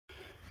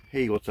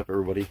Hey, what's up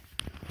everybody?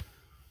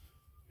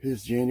 It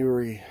is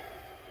January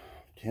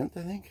 10th,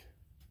 I think.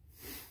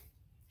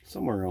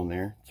 Somewhere around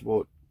there. It's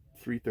about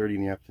 3:30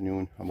 in the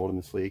afternoon. I'm out in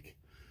this lake.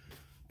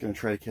 Gonna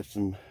try to catch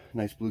some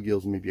nice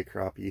bluegills and maybe a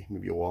crappie,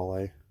 maybe a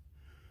walleye.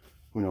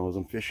 Who knows?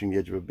 I'm fishing the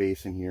edge of a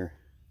basin here.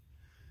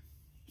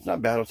 It's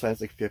not bad outside,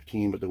 it's like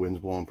 15, but the wind's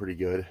blowing pretty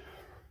good.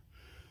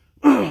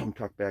 I'm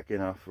tucked back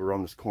in off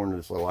around this corner of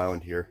this little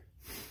island here.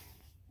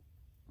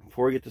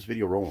 Before I get this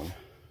video rolling,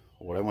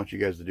 what I want you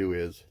guys to do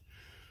is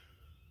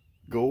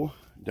go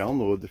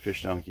download the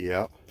Fish Donkey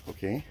app,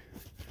 okay,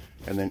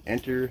 and then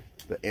enter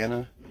the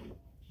Anna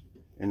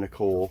and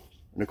Nicole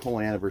and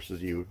Anna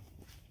versus you,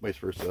 vice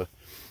versa,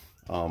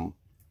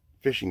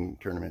 fishing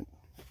tournament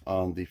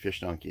on the Fish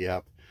Donkey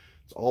app.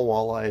 It's all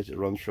walleyes. It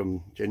runs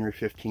from January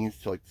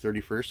 15th to like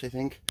 31st, I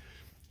think.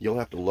 You'll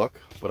have to look,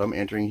 but I'm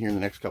entering here in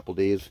the next couple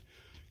days.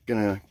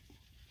 Gonna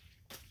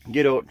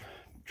get out,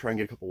 try and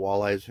get a couple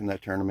walleyes in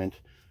that tournament.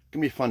 It's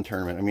gonna be a fun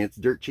tournament. I mean, it's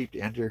dirt cheap to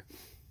enter,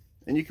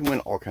 and you can win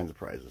all kinds of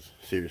prizes,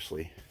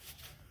 seriously.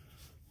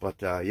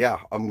 But yeah,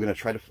 I'm gonna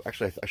try to,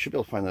 actually I should be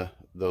able to find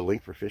the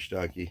link for Fish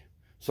Donkey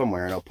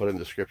somewhere, and I'll put it in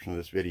the description of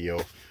this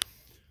video.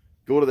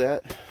 Go to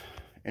that,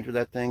 enter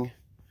that thing,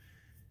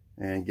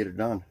 and get it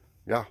done.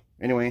 Yeah,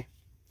 anyway,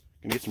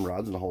 gonna get some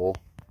rods in the hole,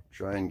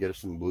 try and get us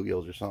some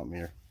bluegills or something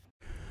here.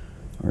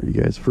 Alright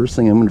you guys, first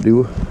thing I'm gonna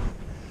do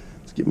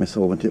is get my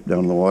Sullivan tip down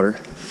in the water.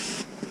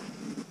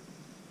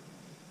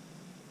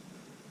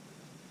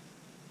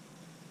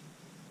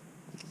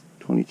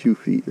 "22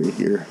 feet right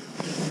here."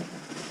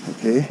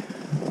 Okay.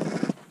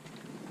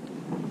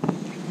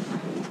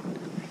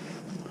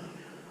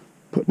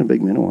 Putting a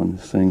big minnow on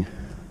this thing.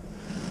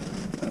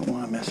 I don't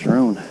want to mess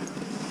around.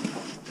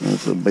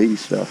 That's the baby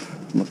stuff.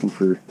 I'm looking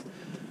for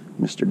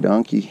Mr.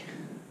 Donkey.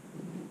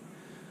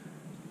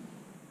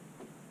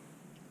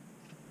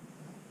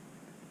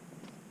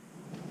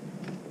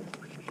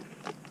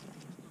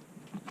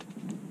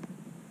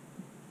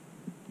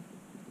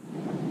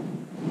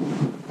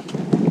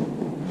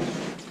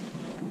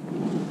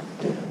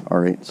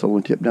 Alright, so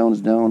when tip down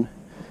is down,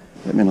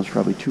 that minnow's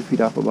probably 2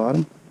 feet off the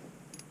bottom.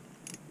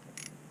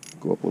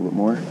 Go up a little bit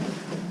more.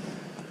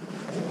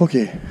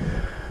 Okay.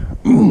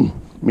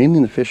 Mainly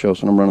in the fish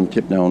house when I'm running the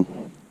tip down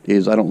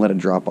is I don't let it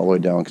drop all the way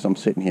down because I'm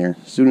sitting here.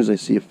 As soon as I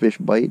see a fish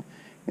bite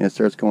and it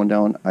starts going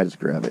down, I just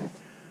grab it. Like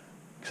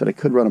I said, I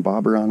could run a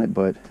bobber on it,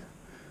 but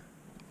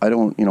I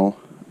don't, I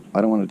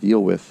don't want to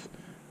deal with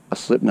a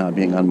slip knot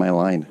being on my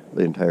line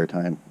the entire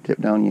time. Tip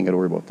down, you ain't got to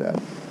worry about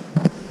that.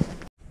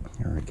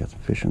 Alright, got some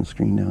fish on the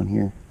screen down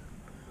here.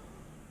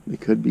 They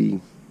could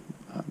be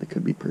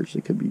perch,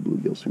 they could be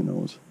bluegills, who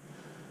knows.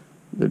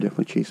 They're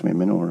definitely chasing my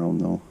minnow around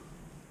though.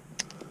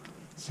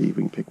 Let's see if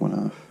we can pick one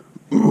off.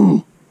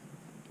 Ooh,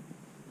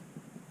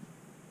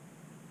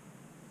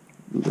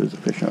 there's a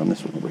fish on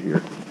this one over here.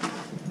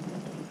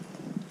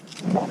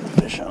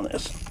 Fish on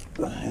this.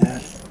 Yeah.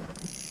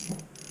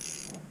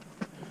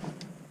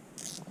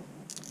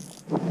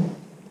 What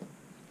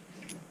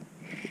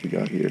we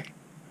got here?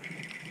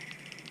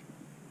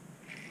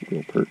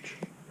 Little perch.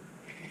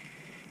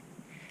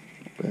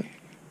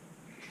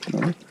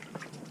 No.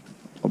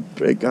 A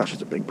big, gosh,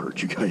 it's a big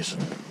perch, you guys.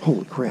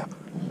 Holy crap.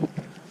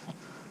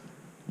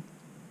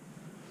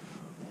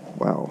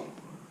 Wow.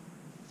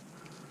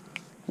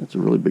 That's a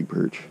really big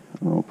perch.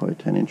 I don't know, probably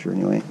 10-incher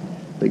anyway.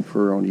 Big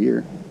for around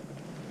here.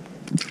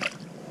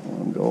 Let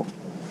him go.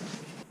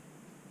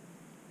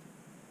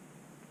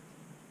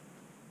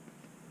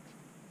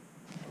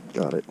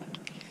 Got it.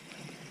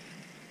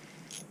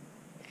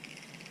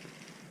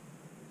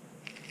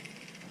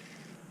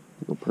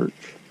 Little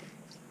perch.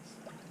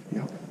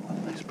 Yep, a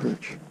nice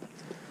perch.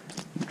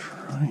 I'm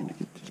trying to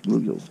get these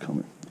bluegills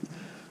coming.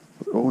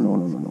 Oh,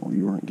 no.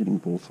 You aren't getting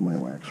both of my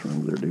wax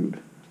worms there, dude.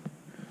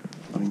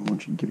 I don't even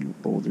want you to give you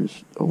both.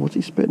 Oh, what's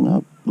he spitting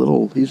up?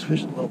 He's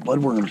fishing little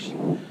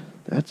bloodworms.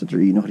 That's what they're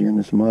eating out here in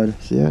this mud.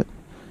 See that?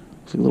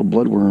 It's like little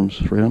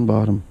bloodworms right on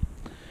bottom.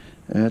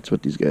 That's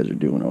what these guys are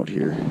doing out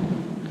here.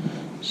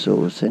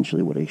 So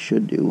essentially what I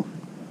should do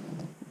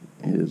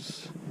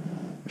is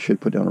I should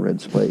put down a red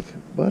spike,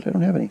 but I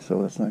don't have any,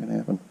 so that's not going to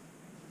happen.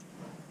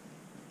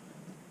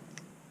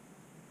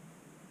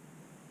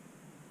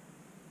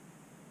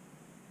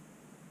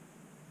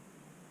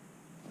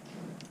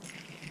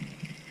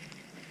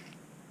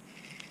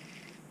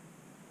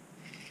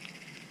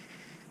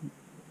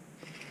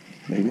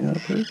 Maybe not a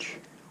perch.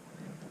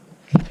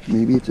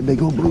 Maybe it's a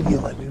big old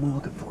bluegill I've been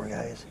looking for,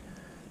 guys.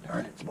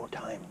 Darn it, it's about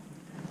time.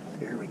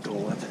 There we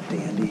go, that's a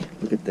dandy.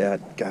 Look at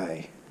that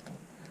guy.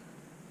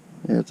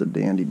 Yeah, it's a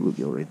dandy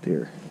bluegill right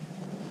there.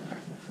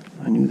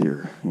 I knew they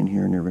were in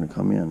here and they were going to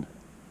come in.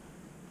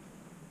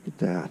 Look at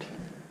that.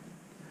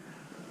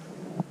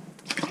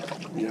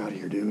 Get out of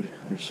here, dude.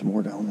 There's some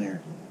more down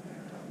there.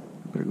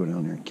 Better go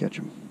down there and catch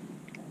them.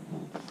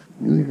 I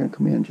knew they were going to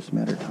come in, just a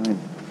matter of time.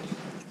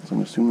 So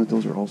I'm assuming that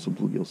those are also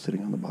bluegills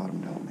sitting on the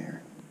bottom down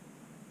there.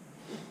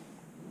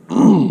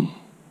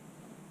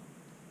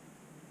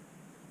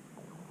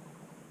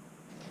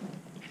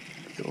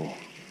 Go.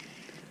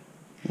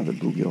 Another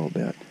bluegill, I'll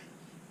bet.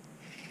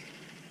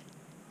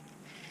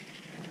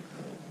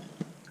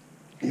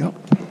 Yep.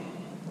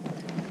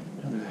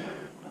 Another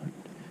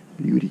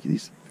beauty.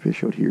 These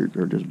fish out here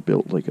are just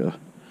built like a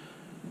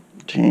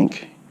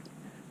tank.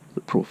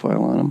 The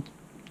profile on them,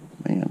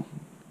 man.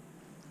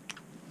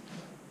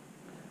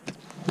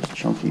 This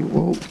chunky.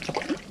 Whoa.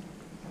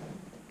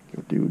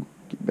 Yo, dude,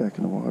 get back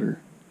in the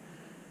water.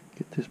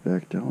 Get this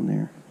back down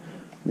there.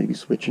 Maybe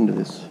switch into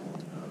this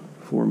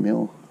 4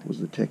 mil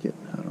was the ticket.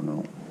 I don't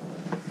know.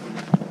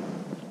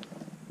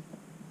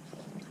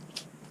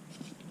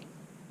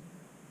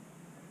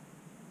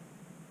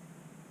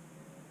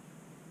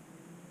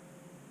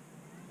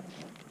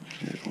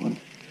 There's one.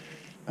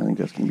 I think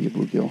that's going to be a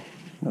bluegill.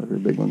 Not a very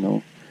big one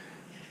though.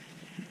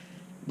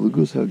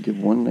 Bluegills have give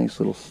one nice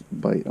little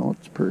bite. Oh,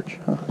 it's perch.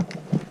 Huh.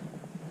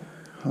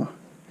 Huh.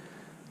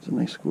 It's a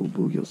nice school of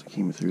bluegills that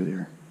came through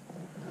there.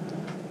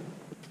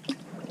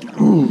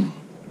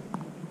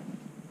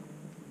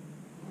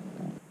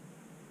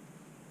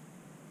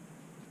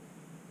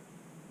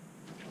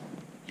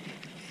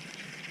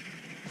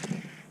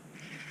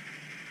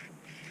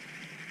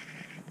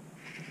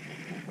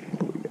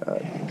 What we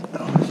got?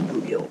 Oh, it's a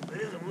bluegill.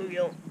 It is a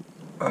bluegill.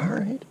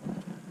 Alright.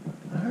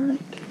 Alright.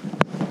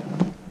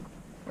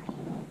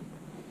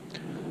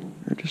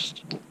 They're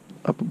just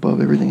up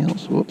above everything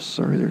else. Whoops,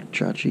 sorry there,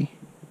 Chachi.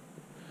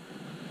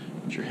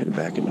 Get your head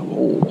back in the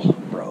hole,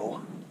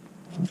 bro.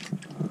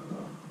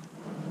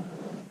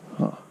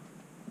 Huh.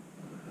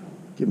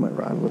 Give my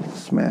rod a little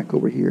smack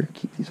over here.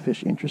 Keep these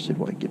fish interested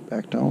while I get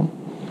back down.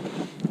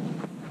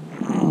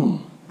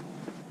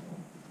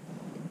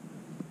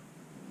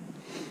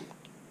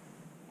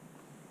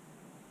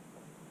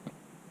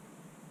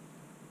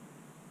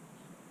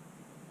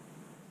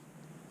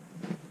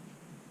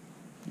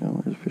 Oh,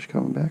 there's a fish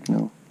coming back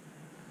now.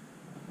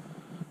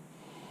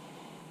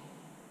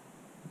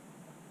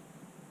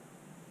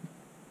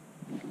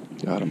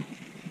 Got him.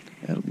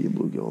 That'll be a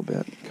bluegill, I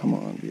bet. Come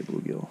on, be a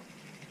bluegill.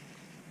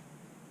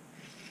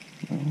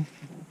 No.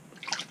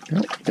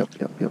 Yep.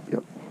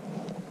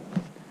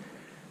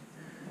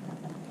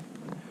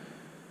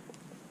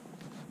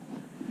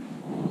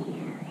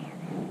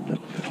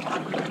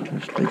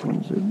 There's big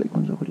ones. There's big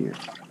ones over here.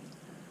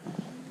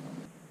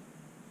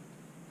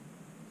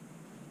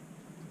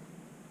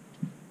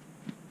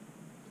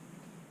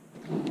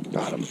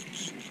 Got him.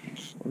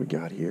 What do we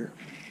got here?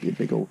 Be a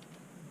big old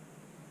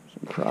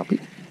some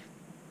crappie.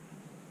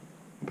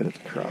 I bet it's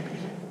a crappie.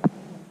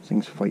 This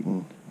thing's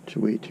fighting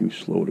way too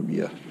slow to be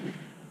a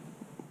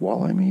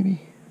walleye,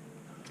 maybe.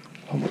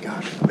 Oh my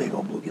gosh, it's a big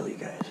old bluegill, you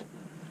guys.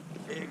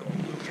 Big old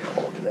bluegill.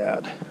 Look at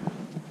that.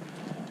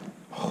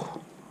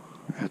 Oh,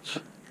 that's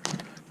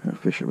a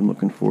fish I've been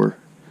looking for.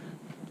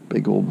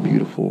 Big old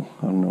beautiful,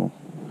 I don't know,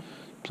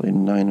 it's like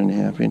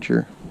 9.5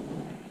 incher.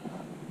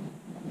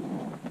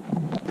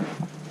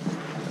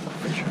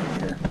 Fish on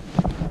here.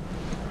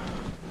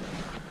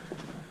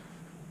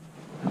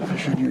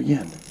 Fish on here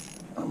again.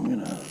 I'm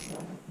gonna,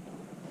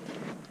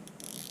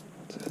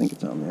 I think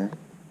it's on there.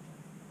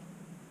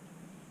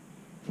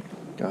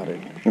 Got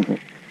it.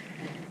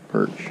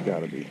 Perch,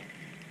 gotta be.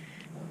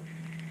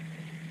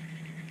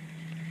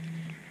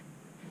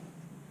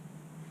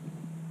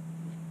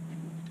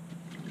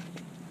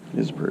 It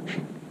is a perch.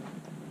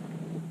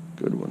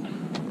 Good one.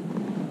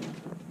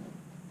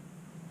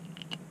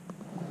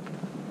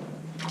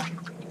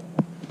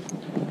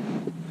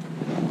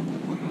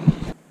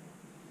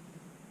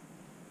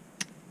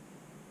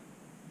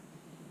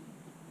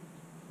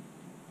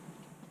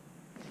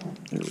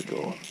 There we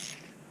go.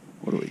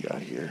 What do we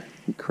got here?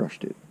 He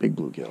crushed it. Big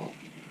bluegill.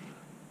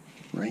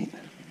 Right?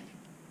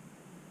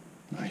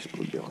 Nice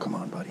bluegill. Come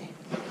on, buddy.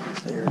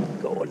 There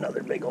we go.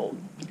 Another big old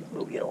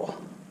bluegill.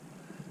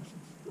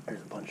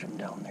 There's a bunch of them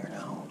down there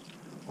now.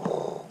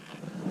 Oh,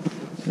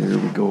 there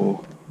we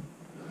go.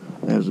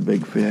 There's a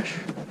big fish.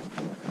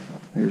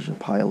 There's a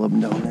pile of them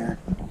down there.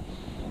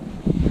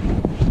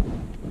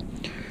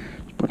 There's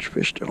a bunch of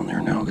fish down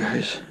there now,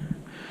 guys.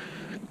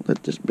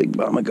 Let this big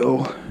mama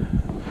go.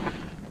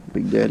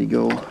 Big daddy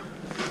go.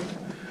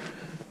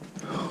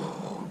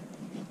 Oh.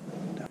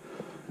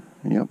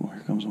 Yep,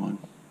 here comes one.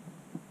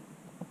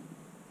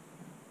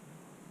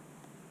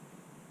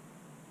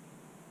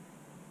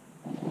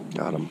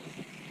 Got him.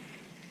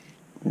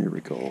 Here we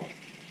go.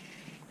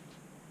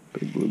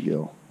 Big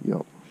bluegill.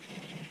 Yep.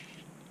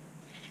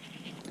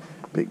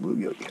 Big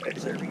bluegill,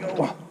 guys. There we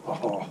go.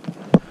 Oh,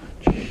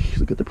 jeez,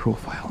 look at the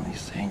profile on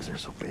these things. They're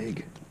so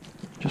big.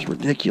 Just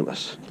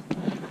ridiculous.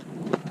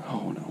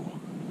 Oh no.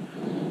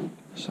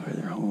 Sorry,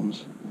 their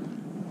homes.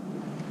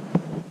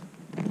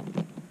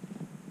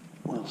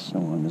 Well, snow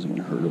on isn't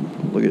going to hurt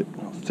them. Look at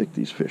how thick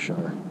these fish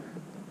are.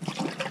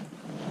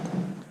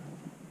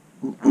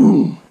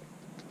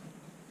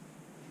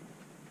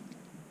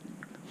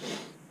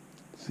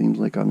 Seems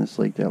like on this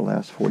lake that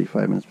last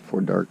 45 minutes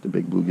before dark, the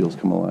big bluegills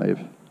come alive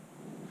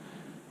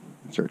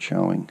and start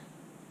chowing.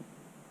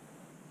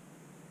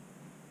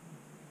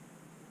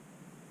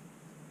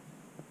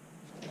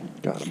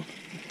 Got him.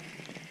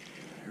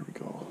 Here we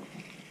go.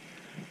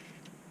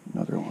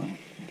 Another one.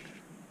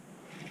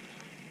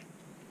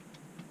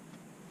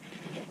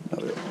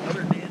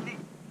 Another dandy.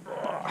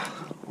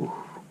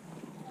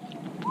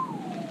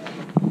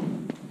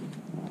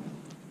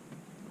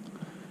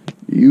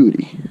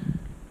 beauty.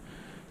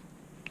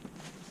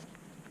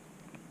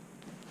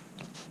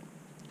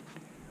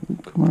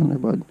 Come on there,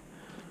 bud.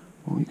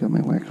 Oh, you got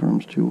my wax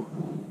worms too.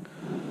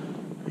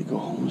 There you go,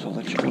 Holmes. I'll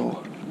let you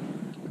go.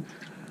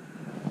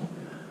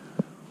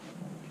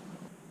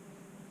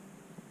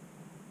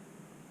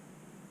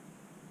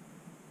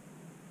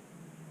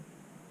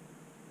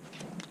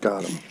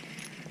 Got him.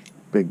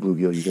 Big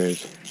bluegill, you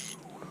guys.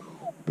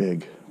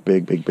 Big,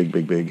 big, big, big,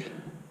 big, big.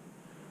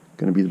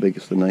 Gonna be the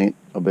biggest of the night,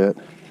 I'll bet.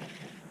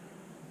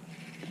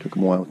 Took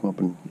him a while to come up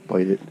and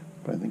bite it,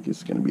 but I think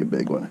it's gonna be a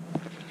big one.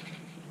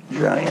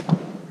 Giant,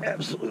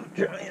 absolute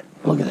giant.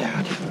 Look at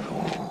that.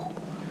 Oh.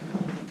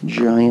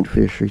 Giant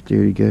fish right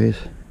there, you guys.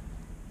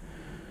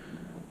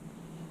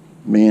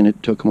 Man,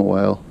 it took him a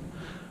while.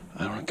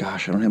 I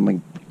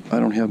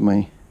don't have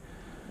my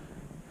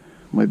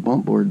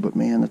bump board, but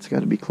man, that's got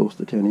to be close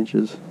to 10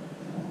 inches.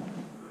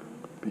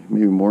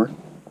 Maybe more.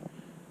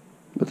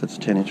 But that's a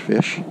 10-inch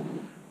fish.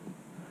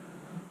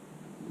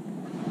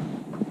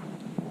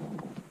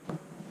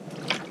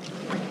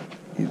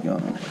 He's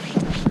gone.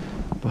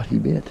 But he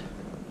bit.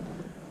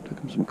 Took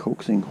him some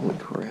coaxing. Holy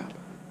crap.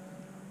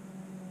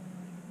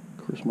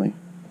 Of course, my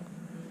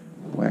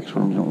wax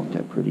worms don't look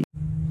that pretty.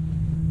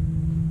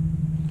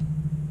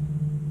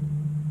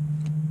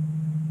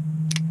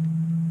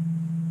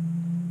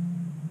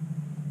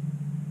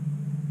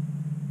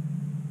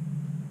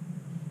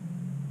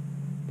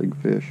 Big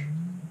fish.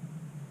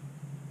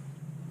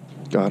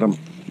 Got him.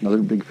 Another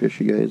big fish,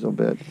 you guys, I'll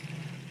bet.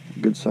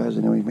 Good size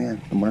anyway.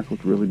 Man, the mark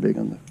looked really big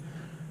on the...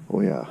 Oh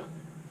yeah.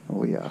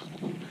 Oh yeah.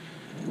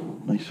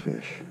 Nice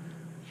fish.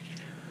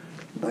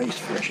 Nice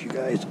fish, you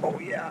guys. Oh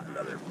yeah.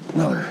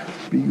 Another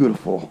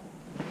beautiful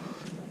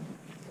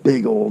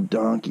big old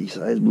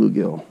donkey-sized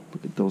bluegill.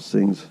 Look at those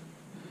things.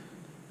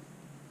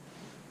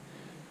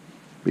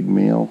 Big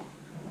male.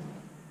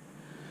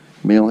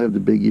 Male have the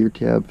big ear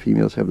tab.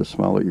 Females have the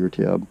smaller ear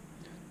tab.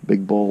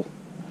 Big bull.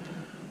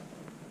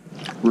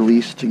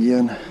 Released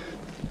again.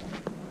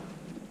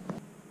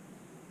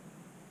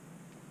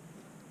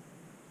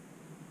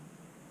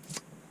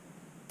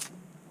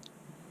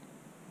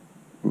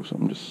 Oh,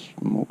 something just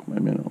smoked my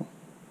minnow.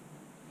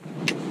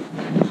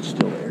 Is it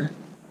still there?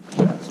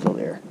 Yeah, it's still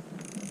there.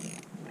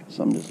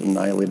 Something just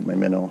annihilated my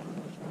minnow.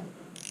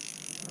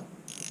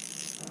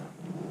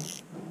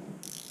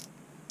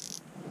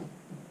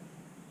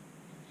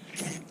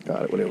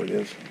 Got it, whatever it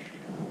is.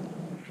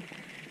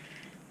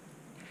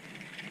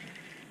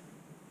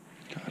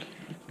 God,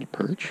 a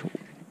perch.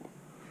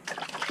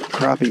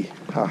 Crappie.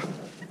 Ha.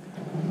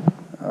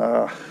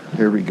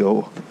 Here we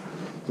go.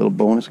 Little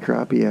bonus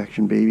crappie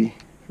action, baby.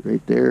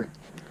 Right there.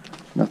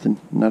 Nothing,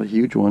 not a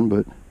huge one,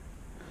 but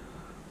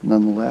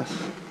nonetheless,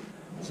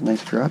 it's a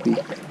nice crappie.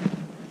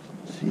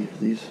 Let's see if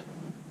these...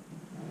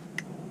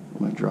 I'm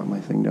going to drop my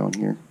thing down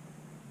here.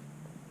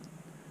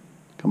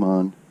 Come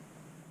on.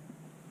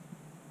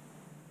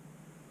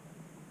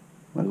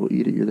 Might as well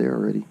eat it, you're there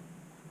already.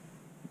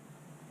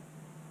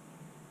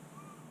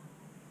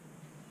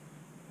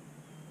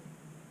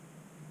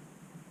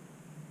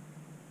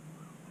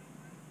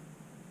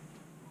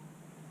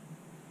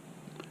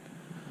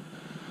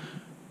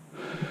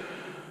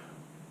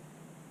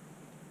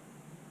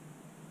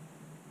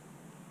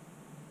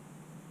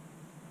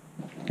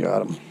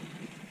 Got him.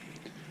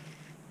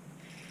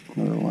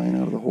 Another line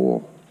out of the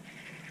hole.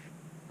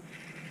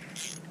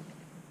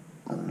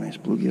 Another nice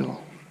bluegill.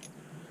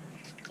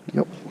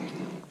 Yep.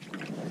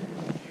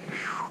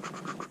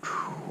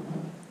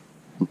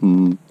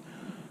 Man.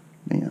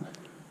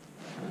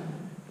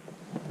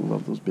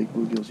 Love those big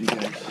bluegills, you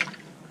guys.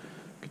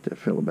 Get that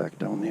fella back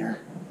down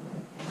there.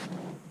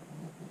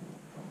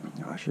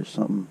 Gosh, there's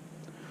something.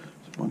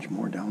 There's a bunch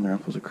more down there. I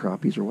don't know if those are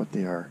crappies or what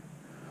they are.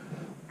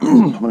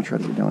 I'm going to try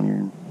to get down here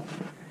and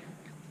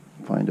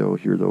find out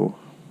here, though.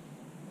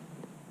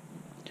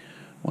 I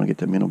want to get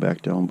that minnow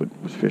back down, but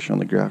with fish on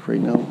the graph right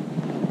now,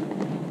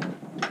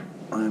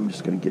 I'm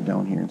just going to get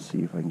down here and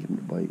see if I can get him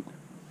to bite.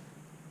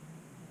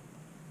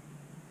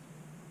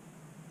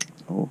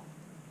 Oh.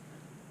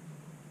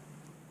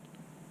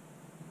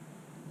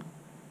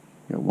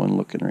 Got one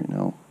looking right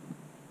now.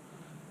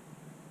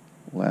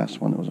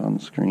 Last one that was on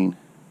the screen.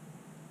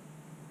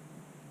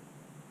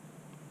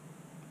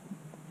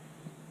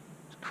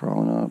 It's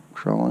crawling up,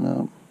 crawling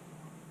up.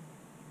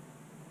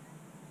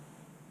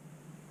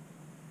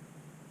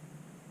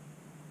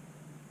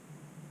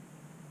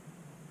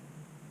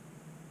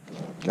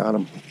 Got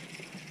him.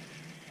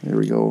 There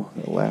we go.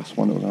 The last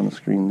one that was on the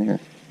screen there.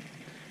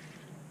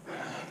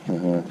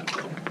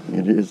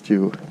 It is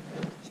too.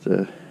 It's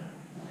a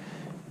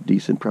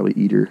decent, probably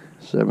eater,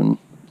 7-incher.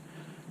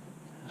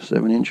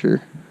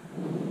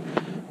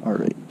 All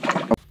right.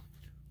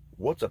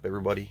 What's up,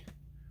 everybody?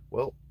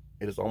 Well,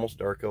 it is almost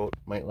dark out.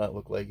 Might not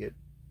look like it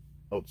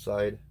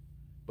outside,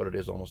 but it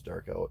is almost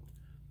dark out.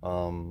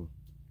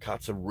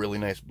 Caught some really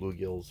nice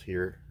bluegills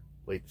here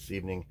late this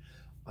evening.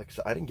 Like I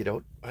said, I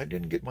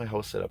didn't get my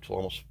house set up till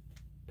almost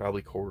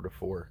probably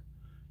 3:45.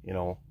 You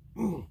know,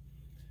 you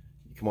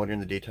come out here in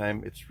the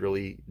daytime, it's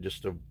really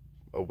just a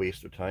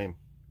waste of time.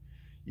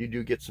 You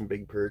do get some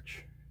big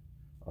perch,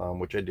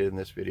 which I did in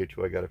this video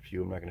too. I got a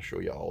few. I'm not going to show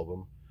you all of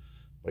them,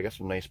 but I got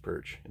some nice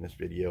perch in this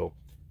video.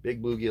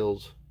 Big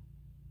bluegills,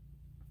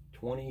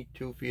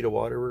 22 feet of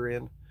water we're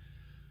in.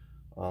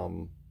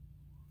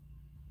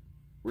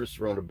 We're just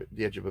around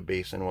the edge of a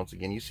basin. Once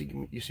again, you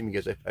see me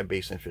guys, I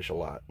basin fish a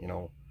lot, you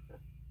know.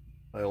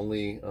 I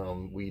only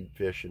weed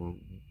fish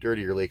in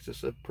dirtier lakes. This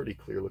is a pretty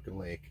clear looking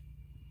lake.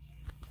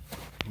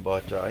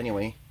 But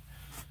anyway,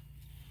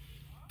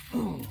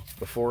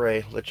 before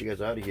I let you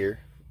guys out of here,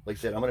 like I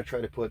said, I'm going to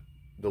try to put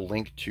the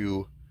link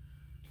to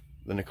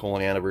the Nicole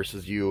and Anna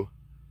versus you,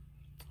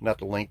 not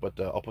the link, but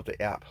I'll put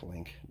the app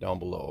link down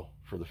below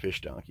for the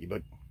Fish Donkey.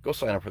 But go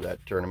sign up for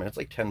that tournament. It's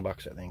like 10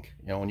 bucks, I think,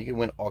 you know, and you can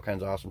win all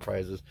kinds of awesome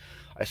prizes.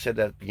 I said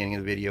that at the beginning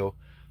of the video,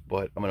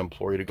 but I'm going to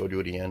implore you to go do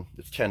it again.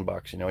 It's 10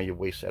 bucks, you know, you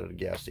waste that at a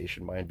gas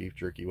station buying beef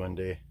jerky one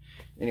day.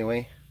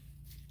 Anyway,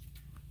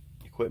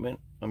 equipment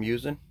I'm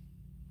using: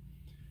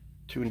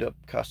 tuned up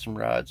custom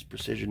rods,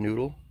 precision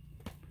noodle,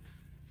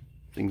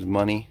 things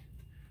money,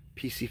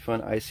 PC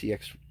Fun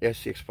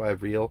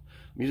SCX5 reel.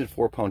 I'm using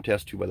 4-pound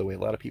test tube, by the way. A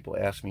lot of people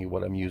ask me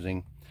what I'm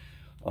using.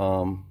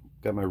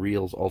 Got my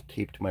reels all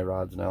taped to my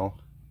rods now.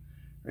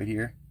 Right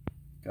here,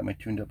 got my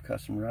tuned up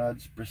custom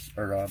rods,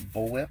 or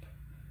bullwhip.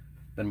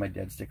 Then my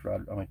dead stick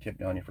rod on my tip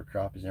down here for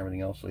crappies and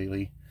everything else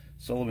lately.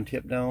 Sullivan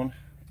tip down,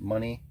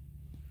 money,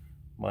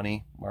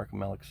 Markham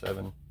Malik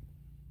 7,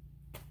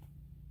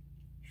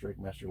 Strike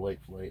Master Light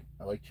Flight.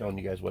 I like telling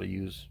you guys what I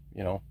use,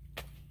 you know.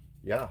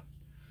 Yeah.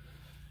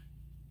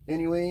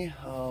 Anyway,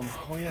 oh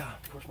yeah,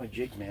 of course my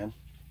jigs, man.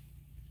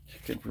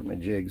 Couldn't forget my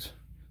jigs.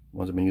 The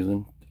ones I've been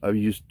using. I've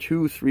used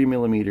 2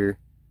 3mm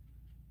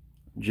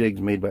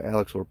jigs made by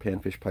Alex or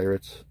Panfish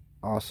Pirates.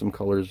 Awesome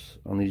colors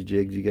on these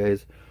jigs, you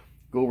guys.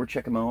 Go over,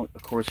 check them out.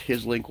 Of course,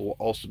 his link will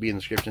also be in the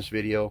description of this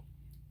video.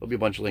 There'll be a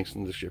bunch of links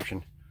in the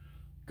description.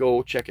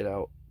 Go check it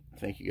out.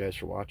 Thank you guys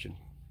for watching.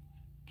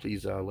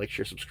 Please like,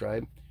 share,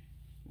 subscribe,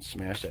 and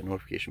smash that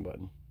notification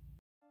button.